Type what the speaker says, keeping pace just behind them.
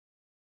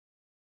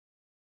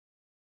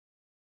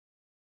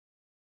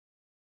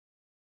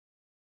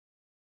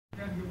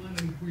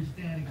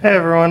Hey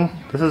everyone,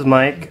 this is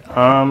Mike.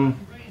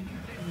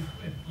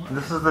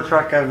 This is the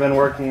truck I've been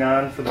working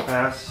on for the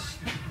past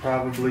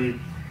probably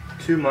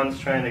 2 months,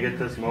 trying to get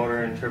this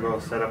motor and turbo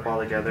set up all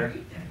together.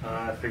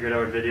 I figured I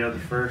would video the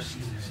first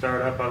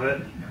startup of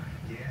it,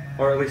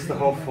 or at least the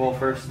hopeful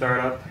first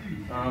startup.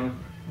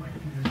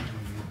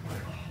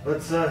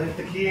 Let's hit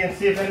the key and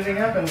see if anything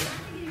happens.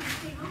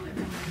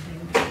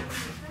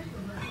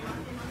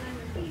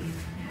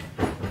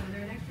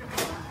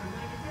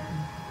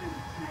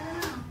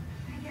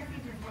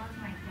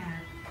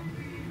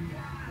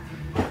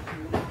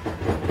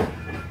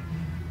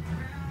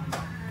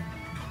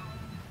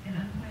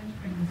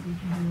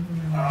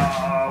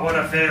 Oh, what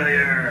a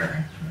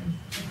failure!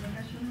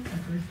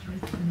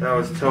 That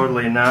was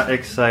totally not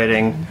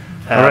exciting.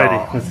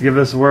 Alrighty, let's give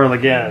this a whirl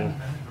again.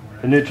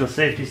 The neutral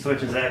safety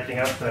switch is acting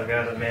up, so I've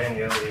got to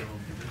manually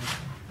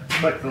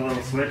click the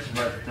little switch,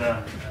 but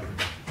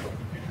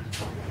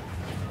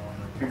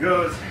here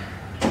goes.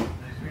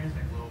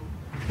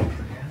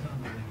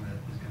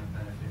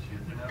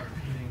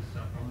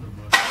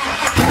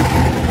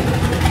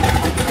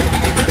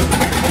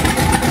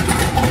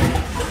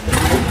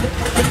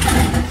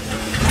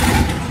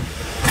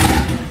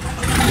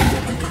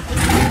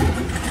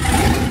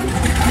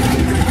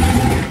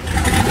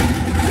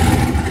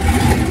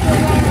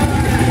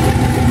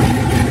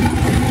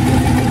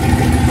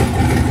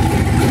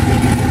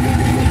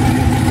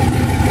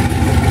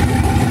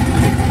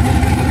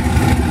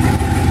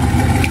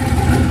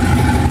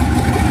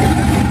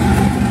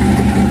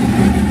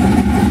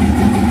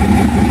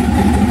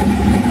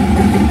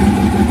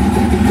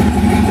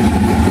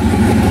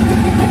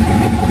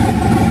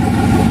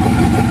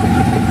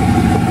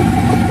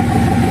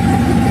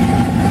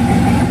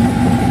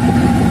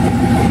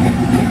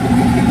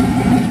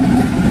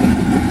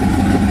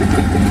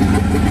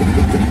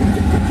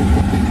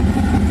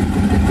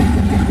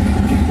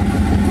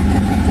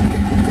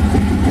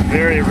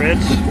 Very rich,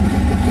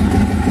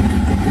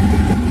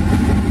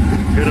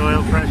 good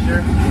oil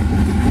pressure.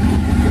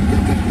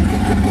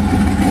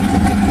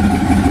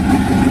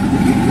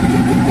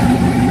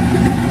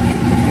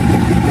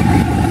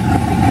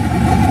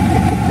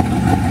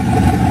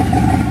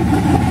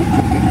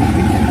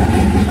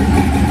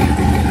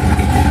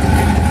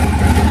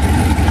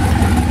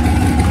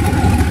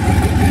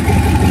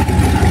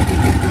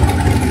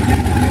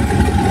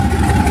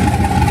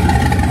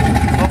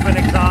 Open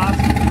exhaust.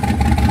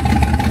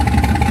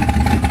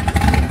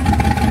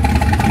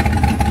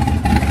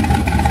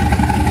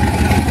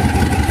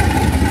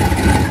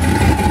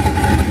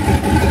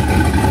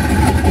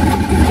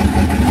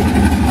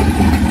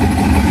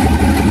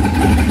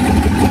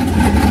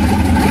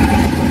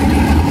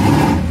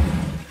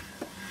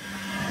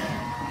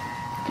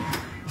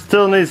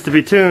 Still needs to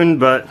be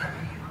tuned, but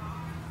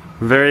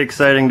very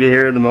exciting to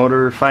hear the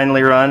motor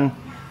finally run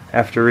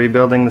after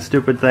rebuilding the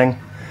stupid thing.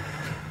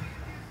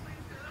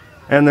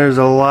 And there's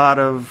a lot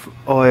of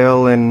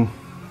oil and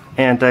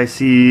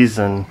anti-seize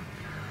and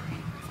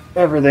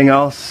everything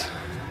else.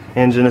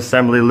 Engine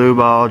assembly lube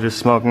all just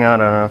smoking out.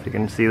 I don't know if you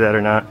can see that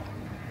or not.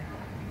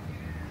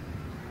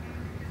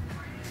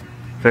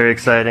 Very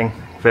exciting,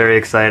 very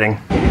exciting.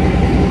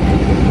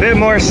 A bit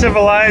more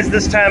civilized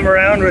this time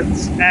around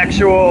with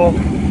actual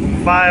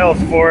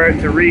files for it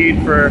to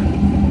read for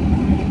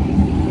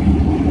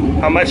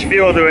how much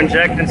fuel to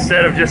inject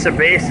instead of just a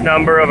base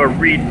number of a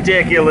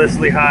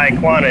ridiculously high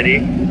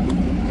quantity.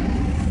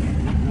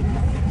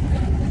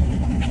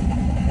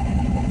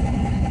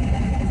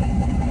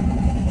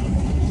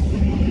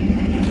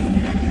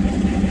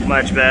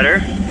 Much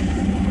better.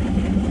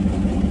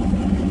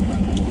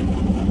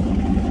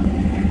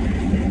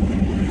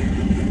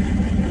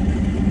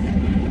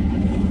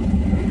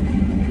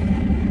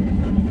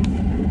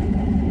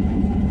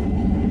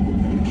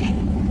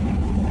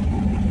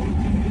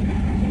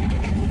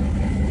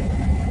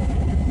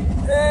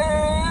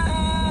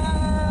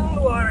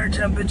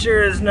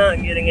 Temperature is not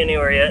getting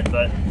anywhere yet,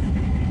 but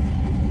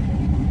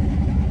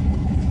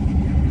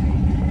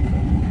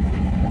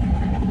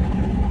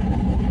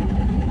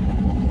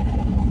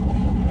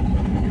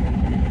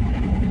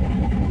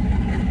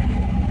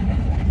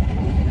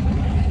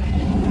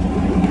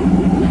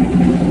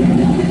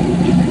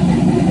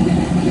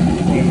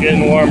I'm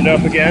getting warmed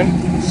up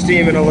again,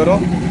 steaming a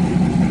little.